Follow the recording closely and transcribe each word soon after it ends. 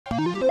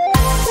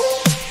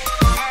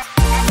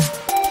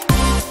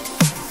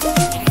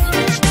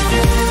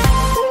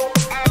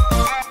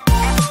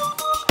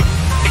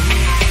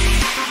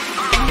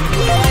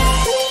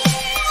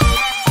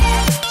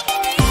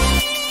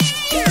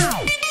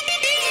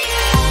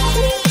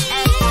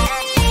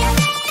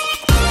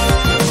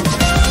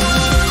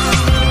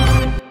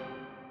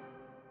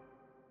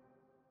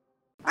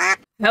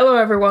Hello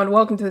everyone,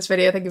 welcome to this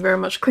video. Thank you very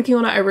much for clicking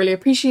on it. I really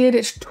appreciate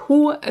it.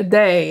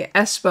 Today,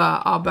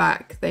 aespa are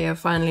back. They have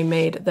finally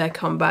made their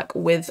comeback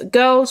with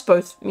Girls,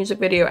 both music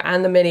video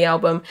and the mini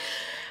album.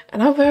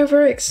 And I'm very,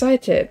 very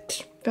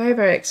excited. Very,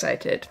 very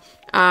excited.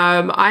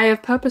 I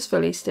have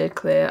purposefully stayed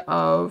clear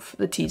of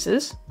the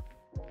teasers.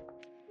 I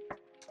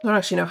don't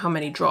actually know how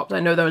many dropped. I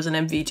know there was an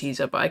MV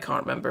teaser, but I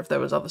can't remember if there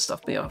was other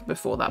stuff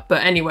before that.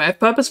 But anyway, I've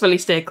purposefully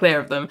stayed clear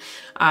of them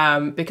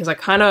because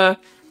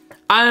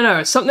I don't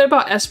know, something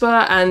about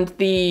aespa and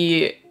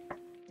the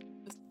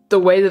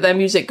way that their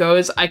music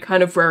goes, I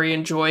kind of very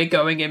enjoy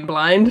going in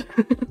blind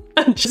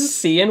and just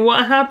seeing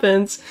what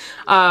happens.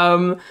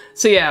 So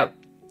yeah,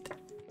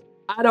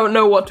 I don't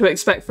know what to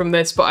expect from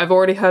this, but I've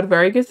already heard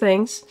very good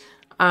things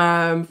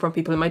from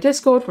people in my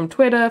Discord, from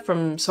Twitter,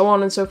 from so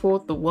on and so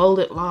forth, the world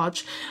at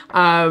large. So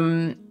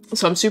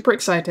I'm super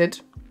excited.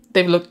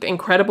 They've looked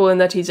incredible in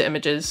their teaser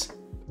images.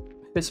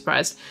 Who's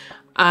surprised?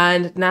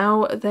 And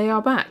now they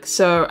are back.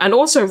 So, and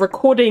also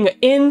recording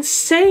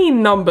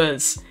insane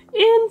numbers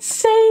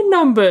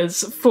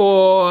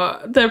for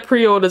their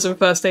pre-orders and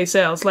first day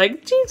sales.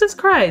 Like, Jesus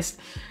Christ.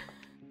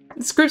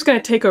 This group's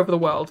gonna take over the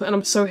world and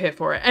I'm so here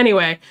for it.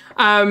 Anyway,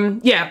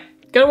 yeah,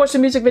 gonna watch the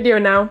music video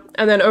now,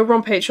 and then over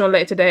on Patreon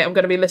later today, I'm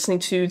gonna be listening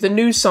to the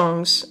new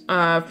songs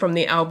from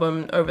the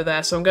album over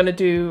there. So I'm gonna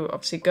do,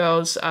 obviously,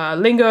 Girls,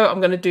 Lingo. I'm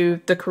gonna do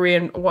the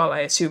Korean, well, I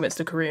assume it's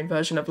the Korean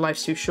version of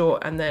Life's Too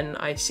Short, and then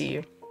I See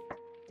You.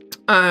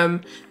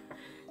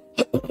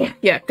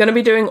 Yeah, gonna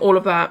be doing all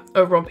of that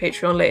over on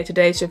Patreon later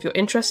today, so if you're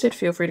interested,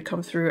 feel free to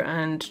come through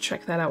and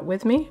check that out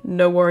with me.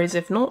 No worries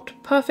if not,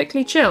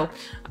 perfectly chill.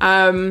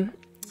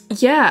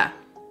 Yeah,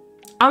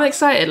 I'm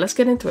excited, let's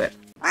get into it.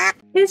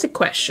 Here's a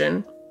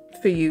question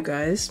for you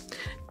guys.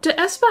 Do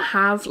aespa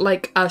have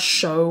like a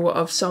show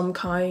of some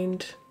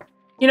kind?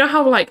 You know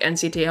how like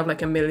NCT have like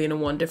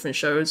 1,000,001 different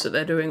shows that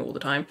they're doing all the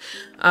time?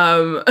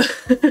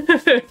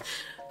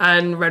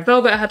 And Red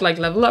Velvet had like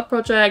Level Up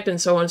Project and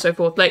so on and so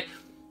forth. Like,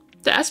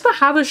 does aespa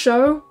have a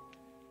show?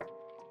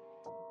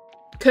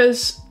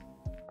 Because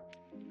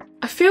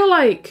I feel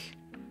like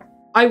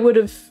I would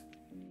have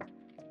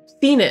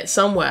seen it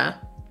somewhere.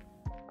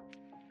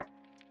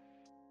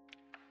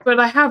 But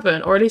I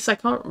haven't, or at least I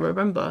can't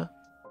remember.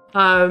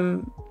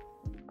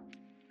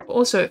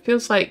 Also, it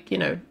feels like, you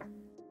know,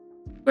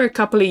 we're a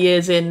couple of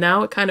years in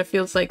now. It kind of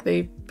feels like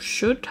they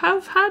should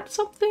have had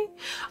something.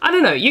 I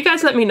don't know. You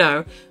guys let me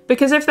know.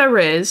 Because if there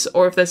is,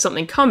 or if there's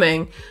something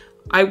coming,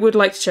 I would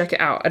like to check it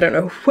out. I don't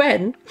know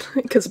when,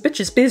 because the bitch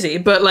is busy,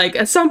 but like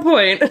at some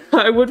point,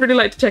 I would really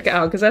like to check it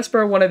out. Because aespa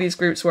are one of these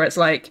groups where it's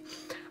like,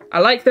 I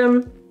like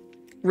them,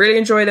 really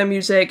enjoy their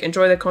music,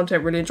 enjoy their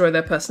content, really enjoy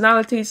their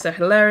personalities. They're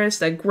hilarious,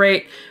 they're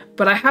great.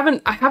 But I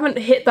haven't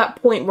hit that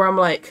point where I'm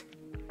like,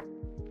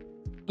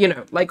 you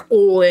know, like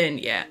all in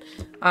yet.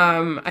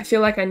 I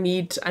feel like I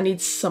need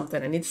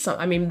something. I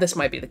mean, this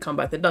might be the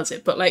comeback that does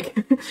it, but like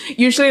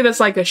usually there's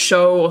like a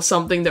show or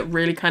something that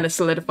really kind of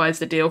solidifies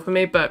the deal for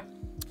me, but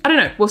I don't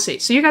know, we'll see.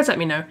 So you guys let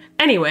me know.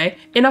 Anyway,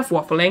 enough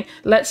waffling,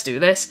 let's do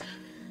this.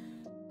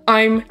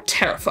 I'm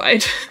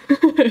terrified.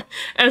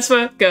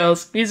 aespa,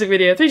 Girls, music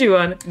video, 3, 2,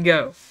 1,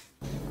 go.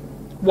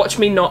 Watch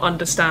me not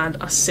understand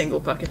a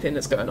single fucking thing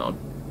that's going on.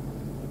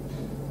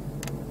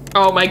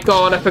 Oh my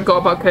god, I forgot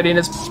about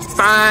Karina's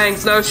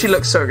bangs. No, she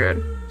looks so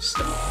good.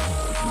 Stop.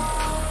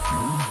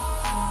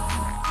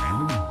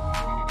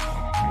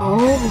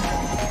 Oh.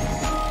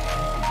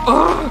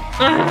 Oh.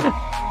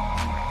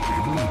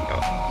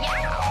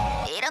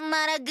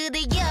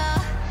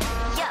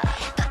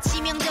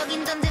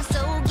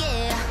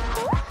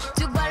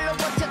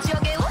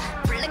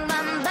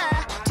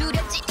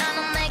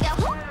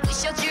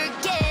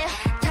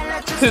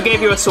 Who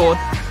gave you a sword?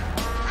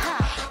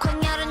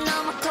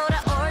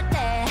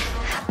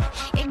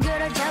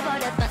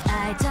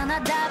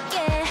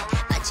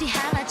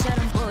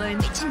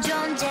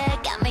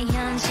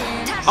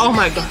 Oh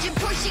my god.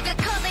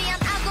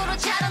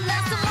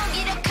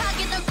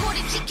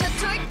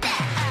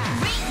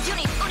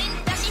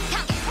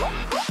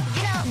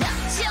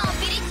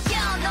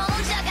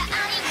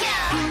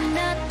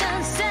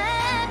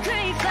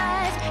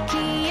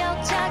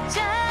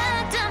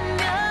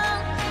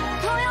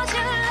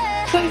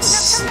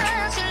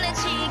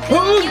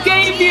 Who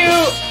gave you?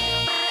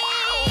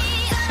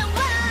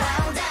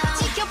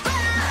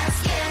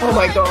 Oh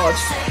my god.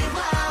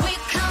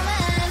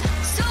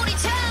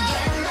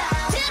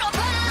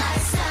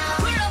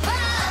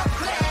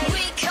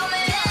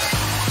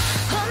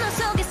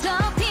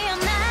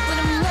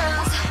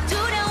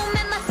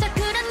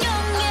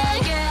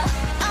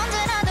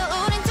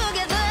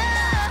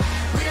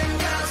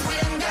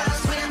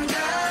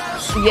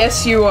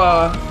 Yes, you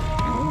are.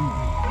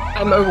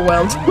 I'm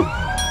overwhelmed.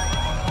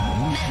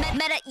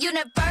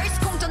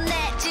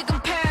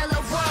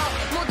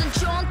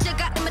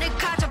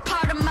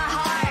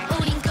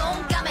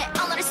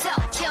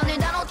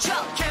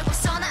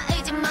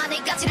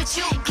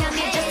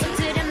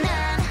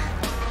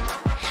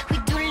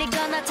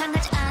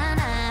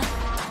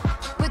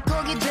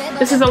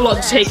 This is a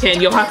lot to take in.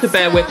 You'll have to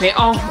bear with me.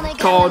 Oh my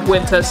god,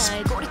 Winters.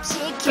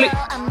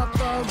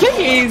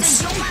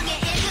 Please!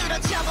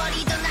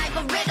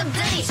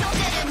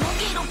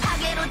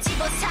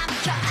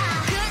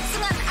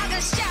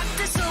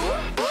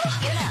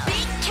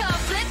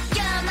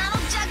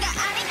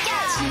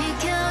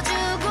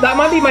 That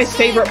might be my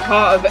favorite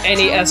part of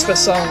any aespa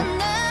song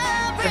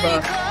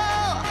ever.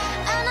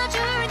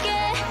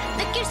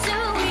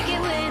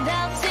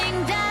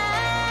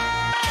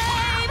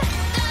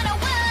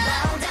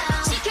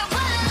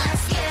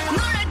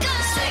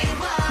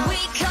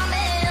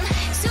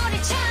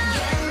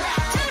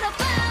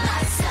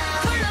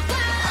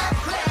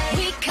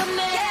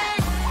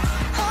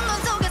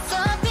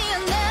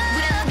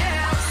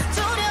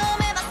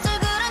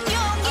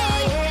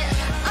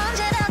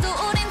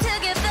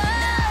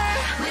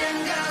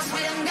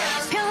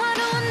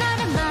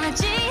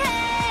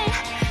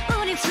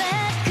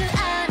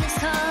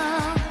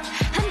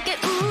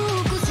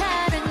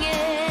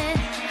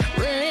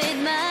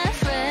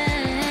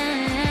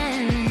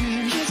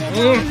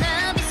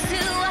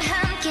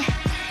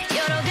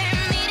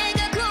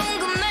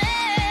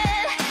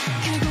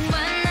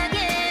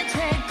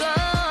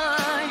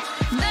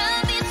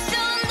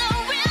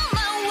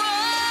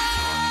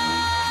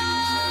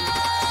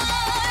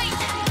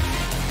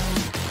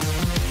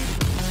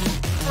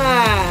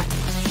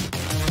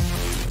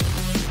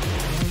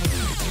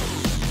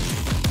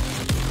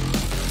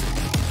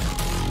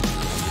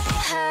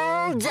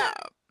 Hold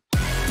up.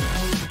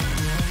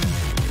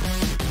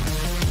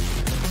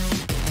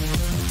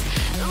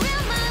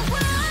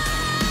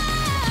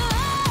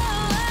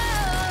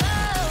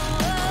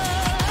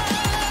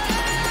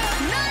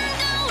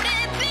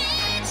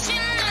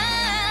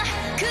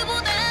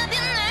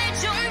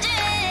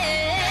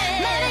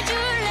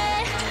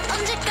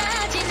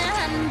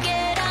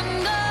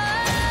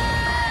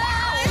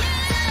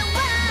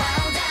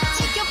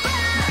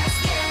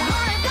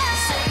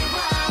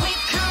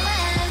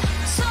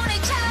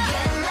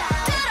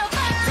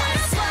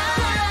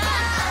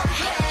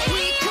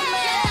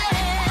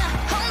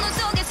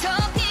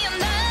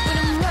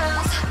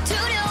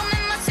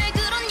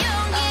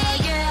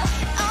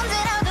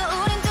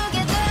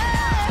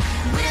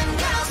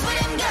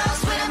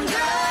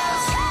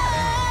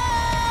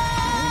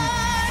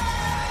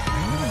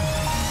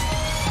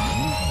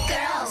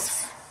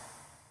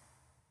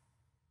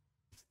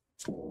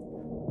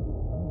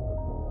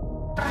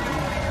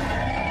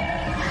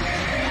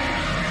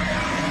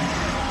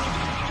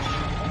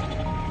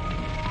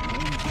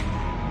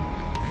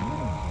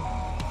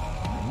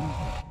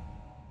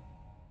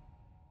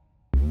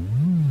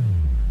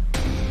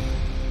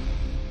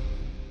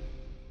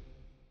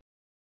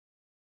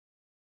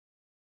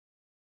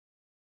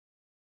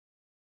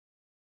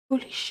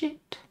 Holy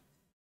shit.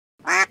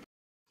 I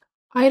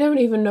don't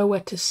even know where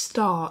to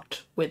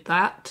start with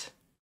that.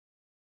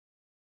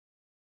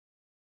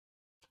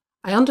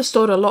 I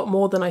understood a lot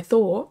more than I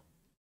thought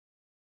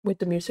with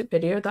the music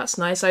video. That's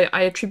nice. I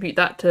attribute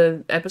that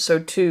to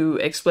episode 2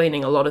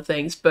 explaining a lot of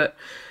things, but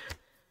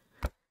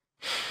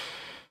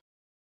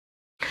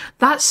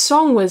that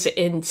song was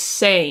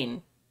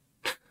insane.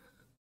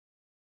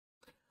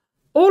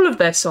 All of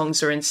their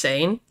songs are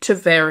insane to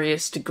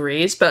various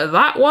degrees, but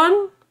that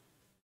one?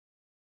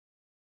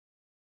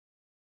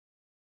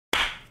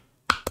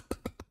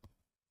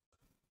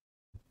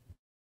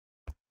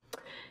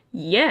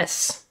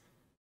 Yes.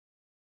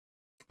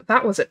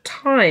 That was a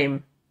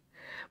time.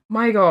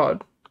 My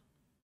god.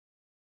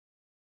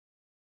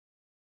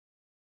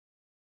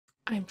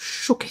 I'm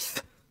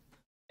shooketh.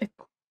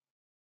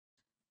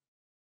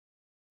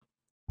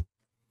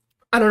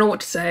 I don't know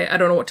what to say. I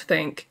don't know what to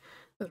think.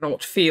 I don't know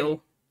what to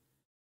feel.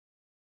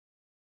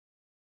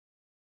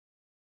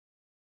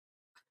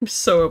 I'm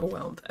so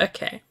overwhelmed.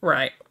 Okay,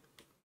 right.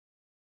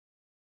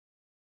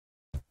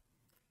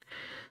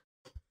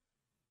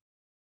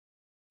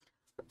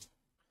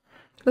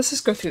 Let's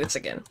just go through this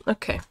again.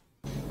 Okay.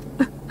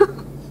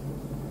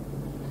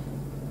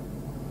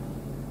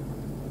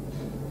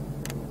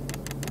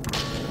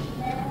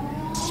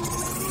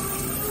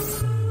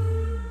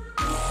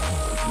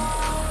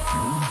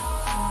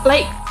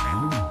 Like,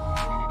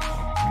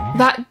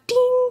 that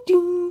ding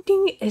ding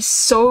ding is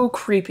so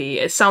creepy.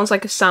 It sounds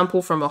like a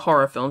sample from a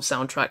horror film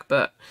soundtrack,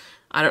 but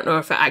I don't know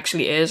if it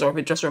actually is or if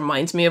it just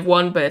reminds me of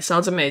one, but it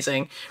sounds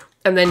amazing.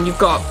 And then you've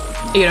got,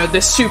 you know, the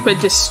super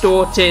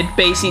distorted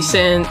bassy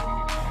synth.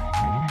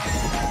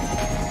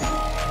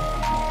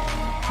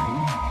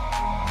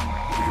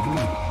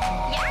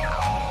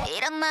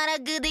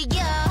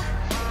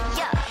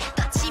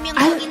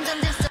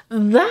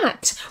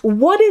 That!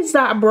 What is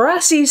that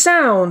brassy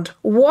sound?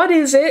 What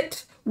is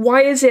it?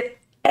 Why is it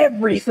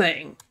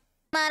everything?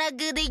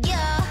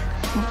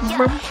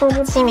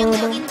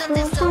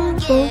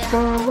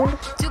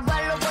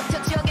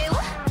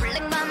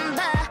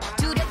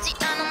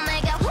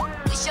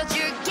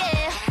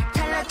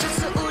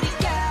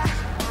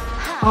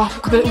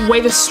 Oh, the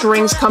way the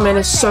strings come in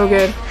is so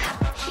good.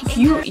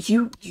 You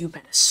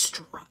better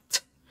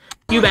strut.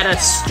 You better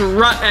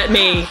strut at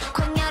me.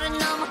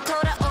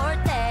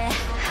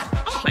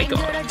 Oh my god.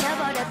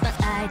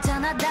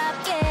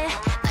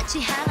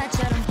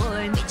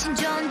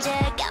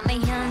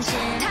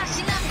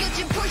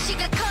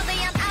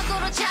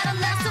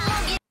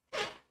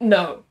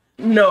 no,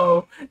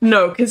 no,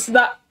 no, because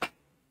that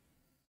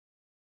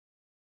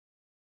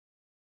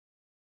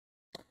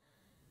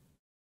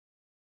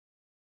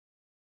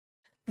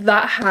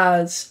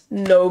has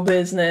no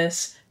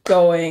business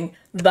going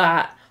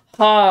that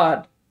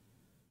hard.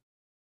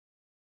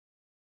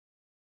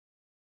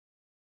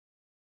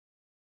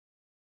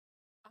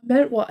 I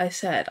meant what I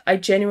said. I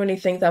genuinely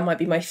think that might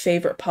be my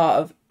favorite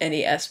part of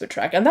any aespa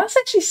track, and that's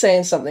actually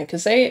saying something,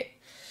 because they,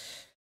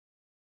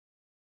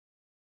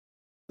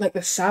 like,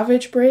 the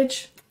Savage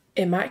bridge,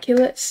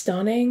 immaculate,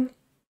 stunning.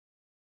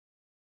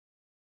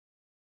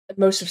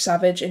 Most of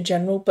Savage in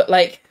general, but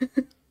like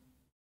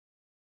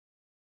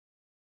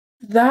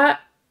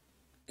that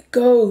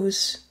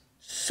goes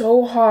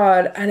so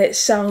hard and it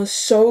sounds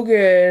so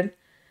good.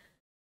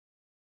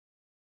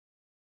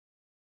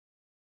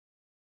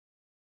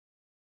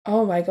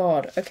 Oh my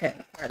god. Okay,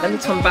 all right, let me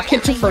come back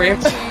into frame.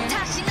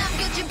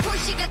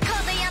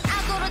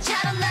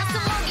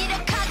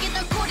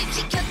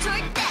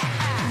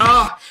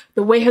 Ah,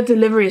 the way her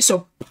delivery is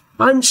so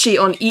punchy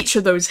on each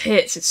of those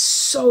hits. It's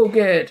so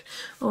good.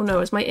 Oh no,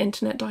 has my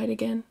internet died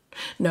again?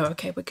 No,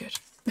 okay, we're good.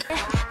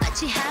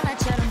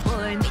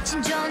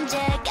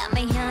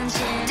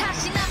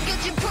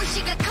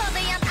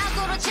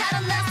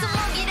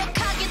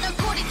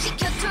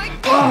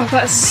 Oh,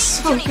 that's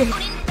so good.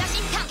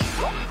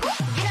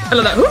 I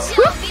love that. Whoop,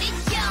 whoop.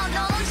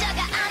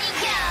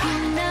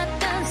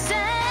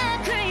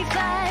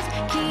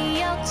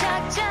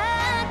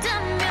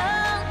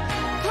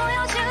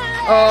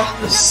 Oh,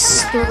 the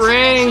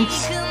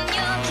strings.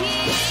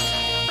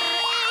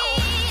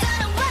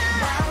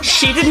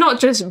 She did not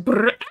just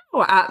brrr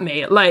at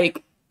me.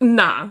 Like,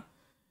 nah.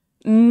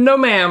 No,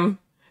 ma'am.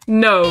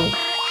 No.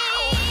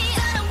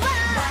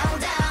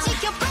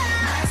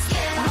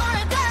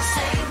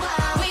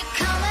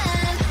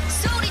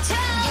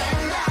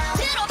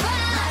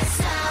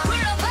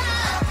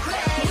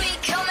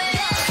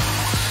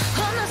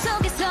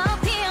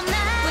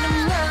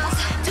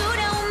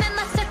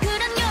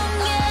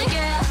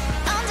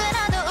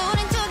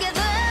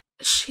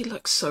 She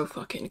looks so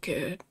fucking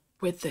good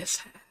with this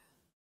hair.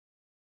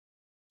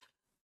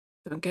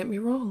 Don't get me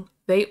wrong,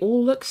 they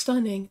all look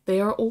stunning. They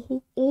are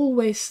all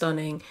always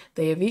stunning.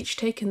 They have each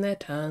taken their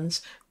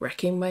turns,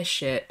 wrecking my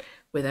shit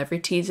with every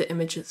teaser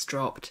image that's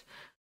dropped.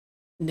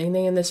 Ning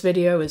Ning in this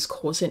video is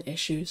causing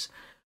issues.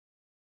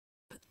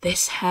 But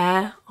this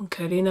hair on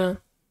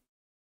Karina,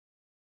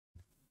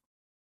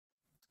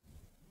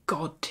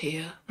 God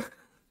tier.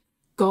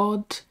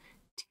 God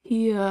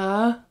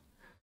tier.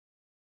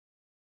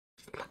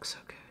 It looks so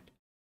good.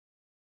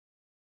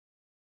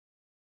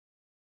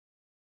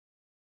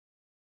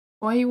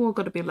 Why you all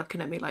gotta be looking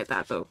at me like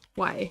that though?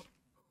 Why?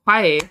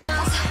 Why?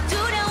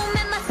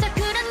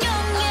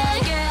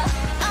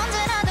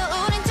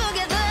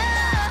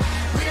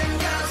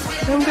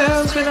 Them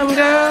girls with them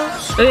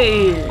girls.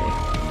 Hey.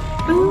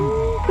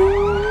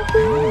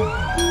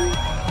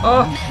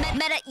 Oh.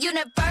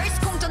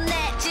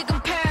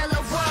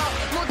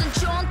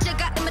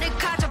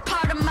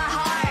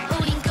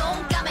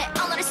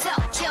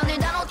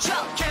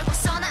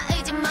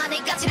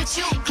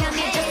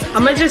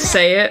 I'ma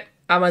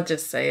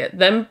just say it.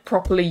 Them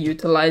properly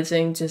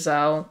utilizing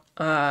Giselle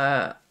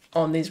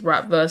on these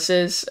rap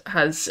verses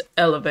has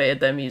elevated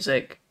their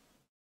music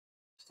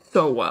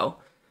so well.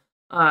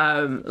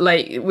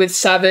 Like with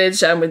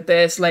Savage and with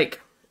this, like,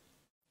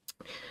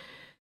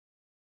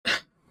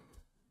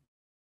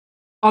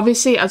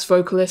 obviously as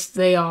vocalists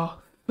they are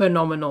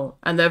phenomenal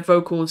and their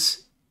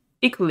vocals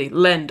equally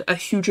lend a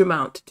huge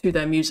amount to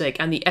their music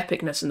and the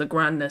epicness and the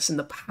grandness and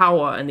the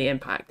power and the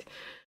impact.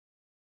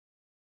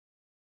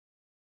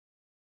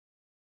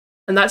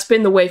 And that's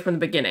been the way from the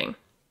beginning.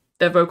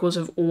 Their vocals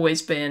have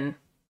always been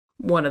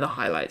one of the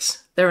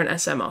highlights. They're an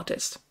SM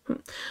artist.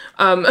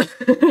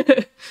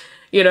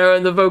 You know,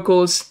 and the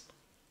vocals,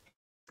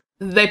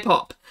 they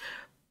pop.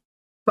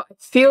 But I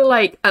feel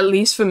like, at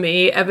least for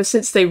me, ever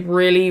since they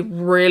really,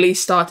 really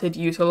started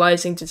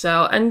utilizing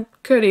Giselle, and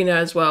Karina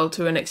as well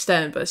to an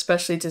extent, but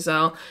especially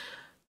Giselle,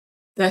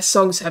 their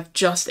songs have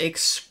just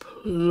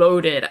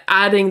exploded,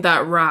 adding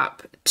that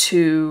rap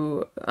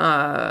to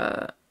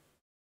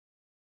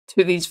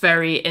these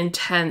very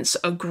intense,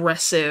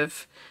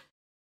 aggressive,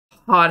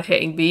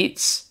 hard-hitting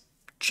beats.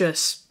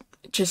 Just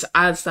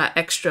adds that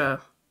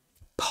extra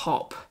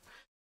pop.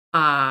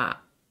 I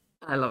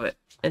love it.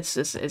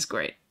 It's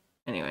great.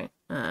 Anyway,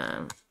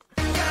 I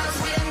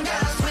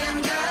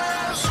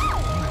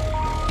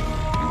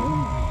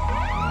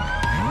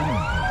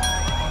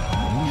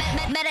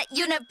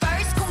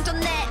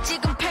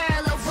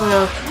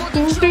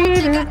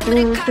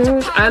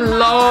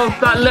love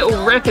that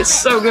little riff, it's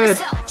so good.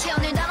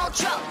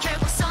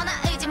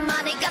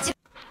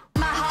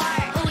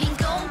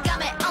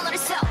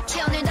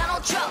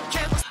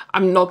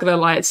 I'm not gonna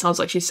lie, it sounds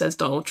like she says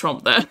Donald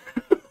Trump there.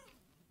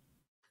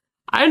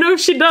 I know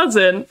she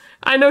doesn't,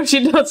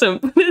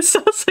 but it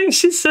sounds like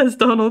she says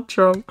Donald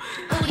Trump.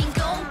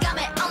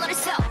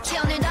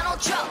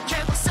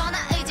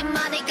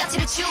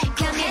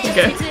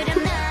 Okay.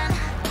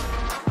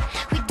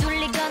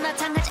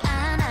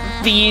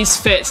 these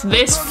fits.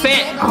 This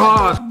fit.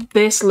 Oh,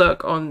 this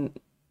look on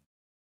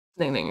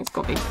Ning Ning has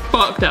got me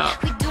fucked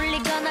up.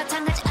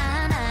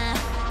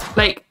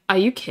 Like, are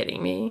you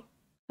kidding me?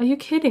 Are you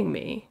kidding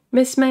me?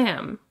 Miss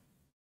Ma'am,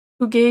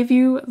 who gave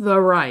you the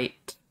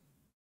right?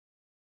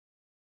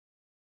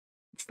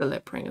 It's the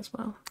lip ring as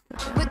well.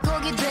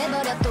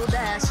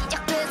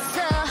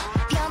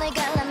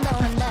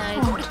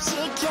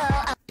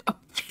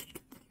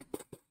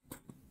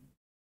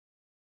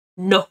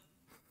 No.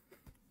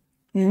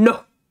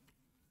 No.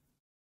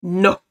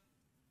 No.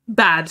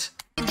 Bad.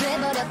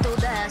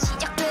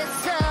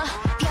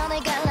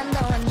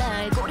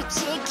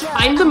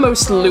 I'm the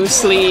most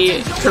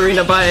loosely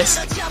Karina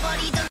biased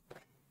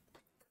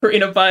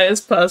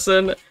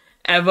person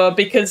ever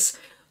because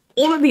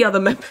all of the other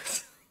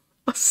members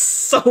are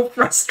so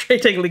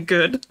frustratingly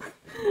good.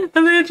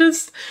 And they're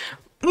just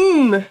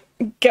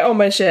get on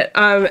my shit.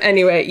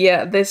 Anyway,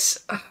 yeah,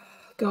 this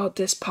God,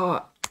 this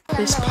part.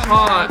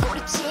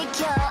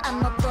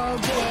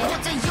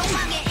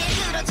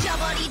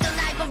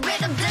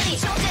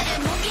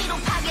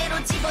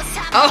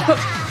 Oh,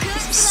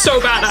 so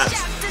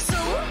badass.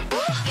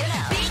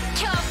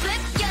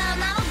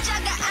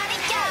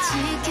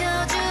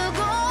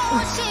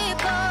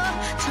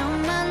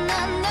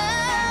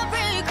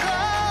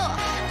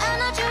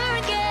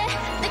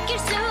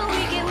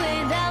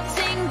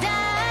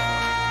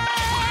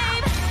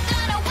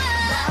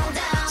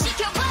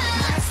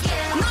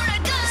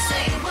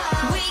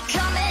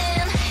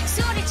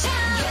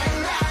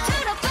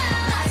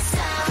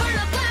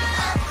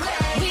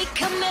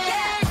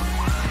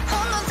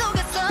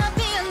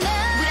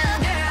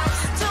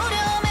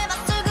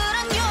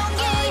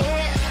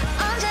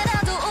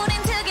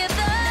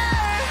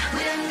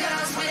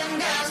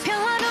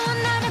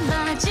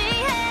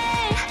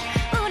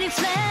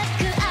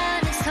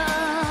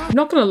 I'm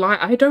not gonna lie,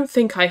 I don't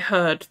think I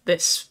heard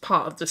this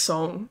part of the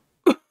song.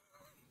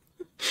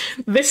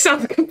 This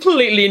sounds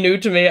completely new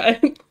to me.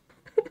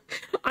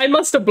 I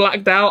must have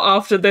blacked out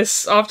after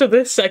this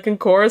second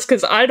chorus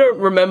because I don't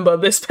remember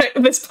this part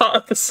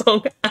of the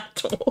song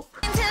at all.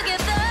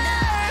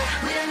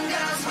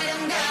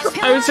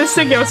 I was just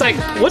thinking, I was like,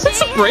 what does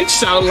the bridge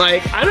sound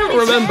like? I don't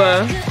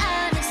remember.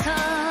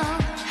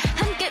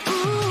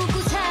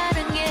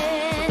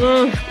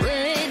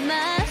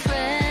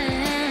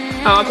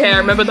 Oh, okay, I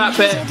remember that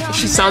bit.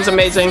 She sounds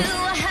amazing.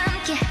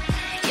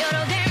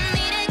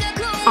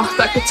 Oh,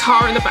 that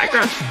guitar in the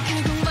background.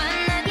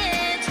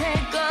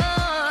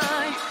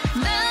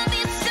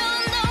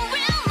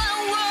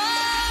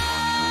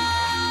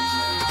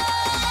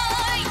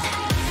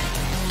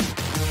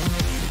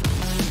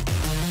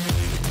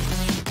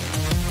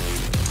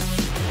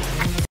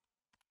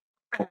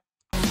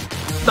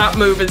 That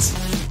move is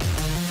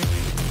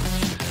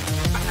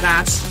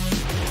badass.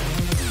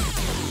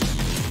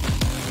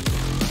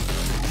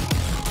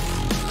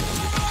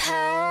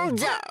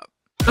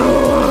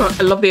 Oh,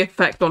 I love the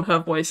effect on her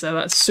voice there.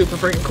 That's super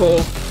freaking cool.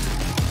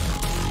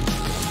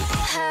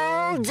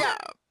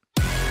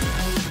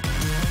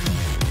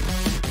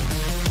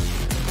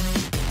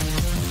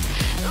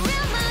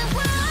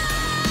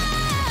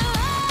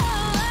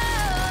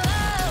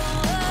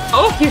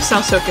 Oh, you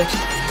sound so good.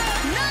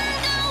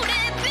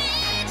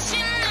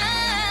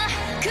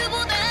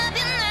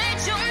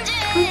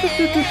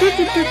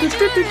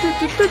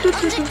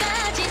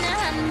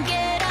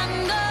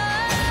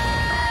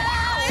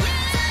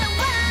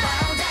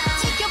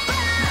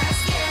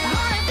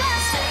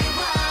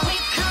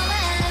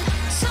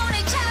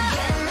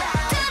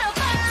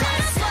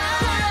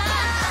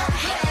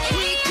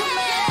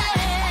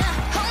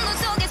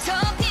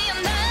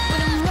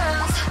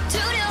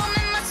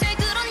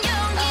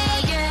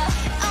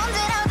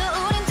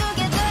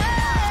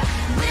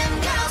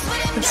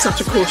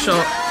 Such a cool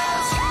shot.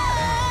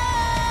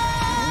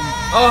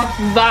 Oh,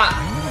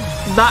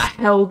 that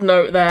held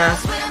note there.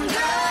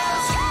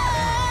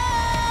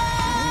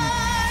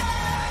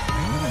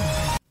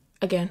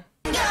 Again.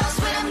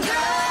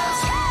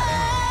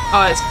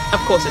 Oh, of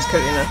course it's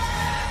Karina.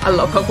 I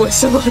love her voice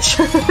so much.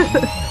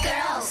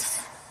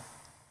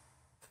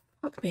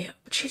 Fuck me up,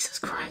 Jesus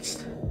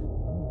Christ.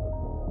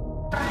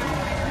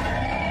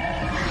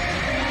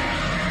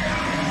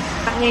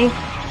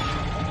 Bye.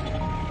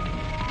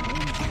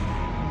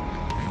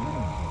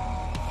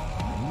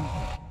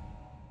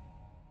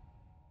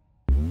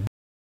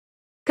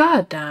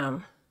 God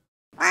damn.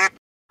 I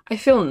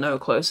feel no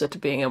closer to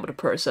being able to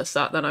process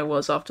that than I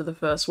was after the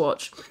first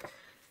watch.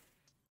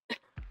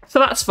 So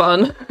that's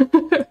fun.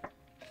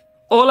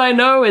 All I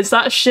know is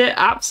that shit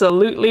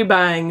absolutely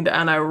banged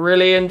and I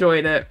really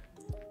enjoyed it.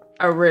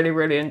 I really,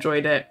 really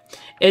enjoyed it.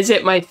 Is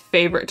it my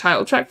favorite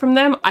title track from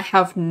them? I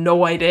have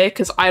no idea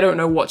because I don't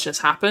know what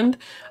just happened.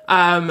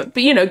 But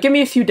you know, give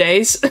me a few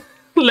days.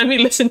 Let me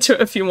listen to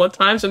it a few more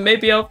times and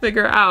maybe I'll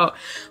figure it out.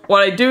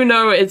 What I do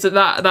know is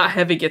that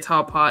heavy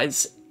guitar part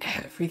is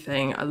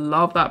everything. I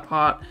love that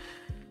part.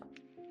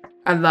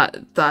 And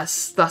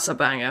that's a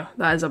banger.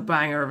 That is a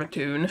banger of a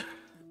tune.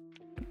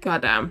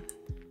 Goddamn.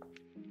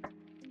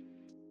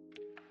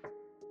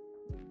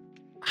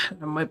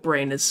 My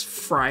brain is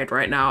fried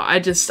right now.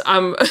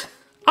 I'm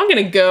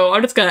gonna go.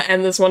 I'm just gonna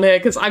end this one here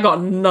because I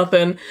got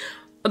nothing.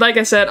 Like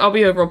I said, I'll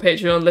be over on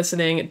Patreon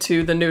listening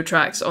to the new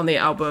tracks on the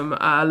album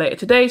later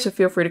today, so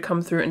feel free to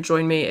come through and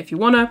join me if you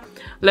wanna.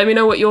 Let me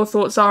know what your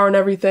thoughts are on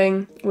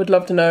everything. Would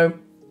love to know.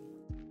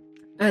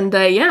 And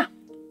yeah.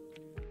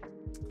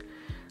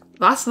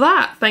 That's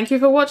that. Thank you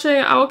for watching.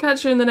 I will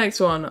catch you in the next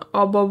one.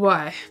 Oh,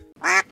 bye-bye.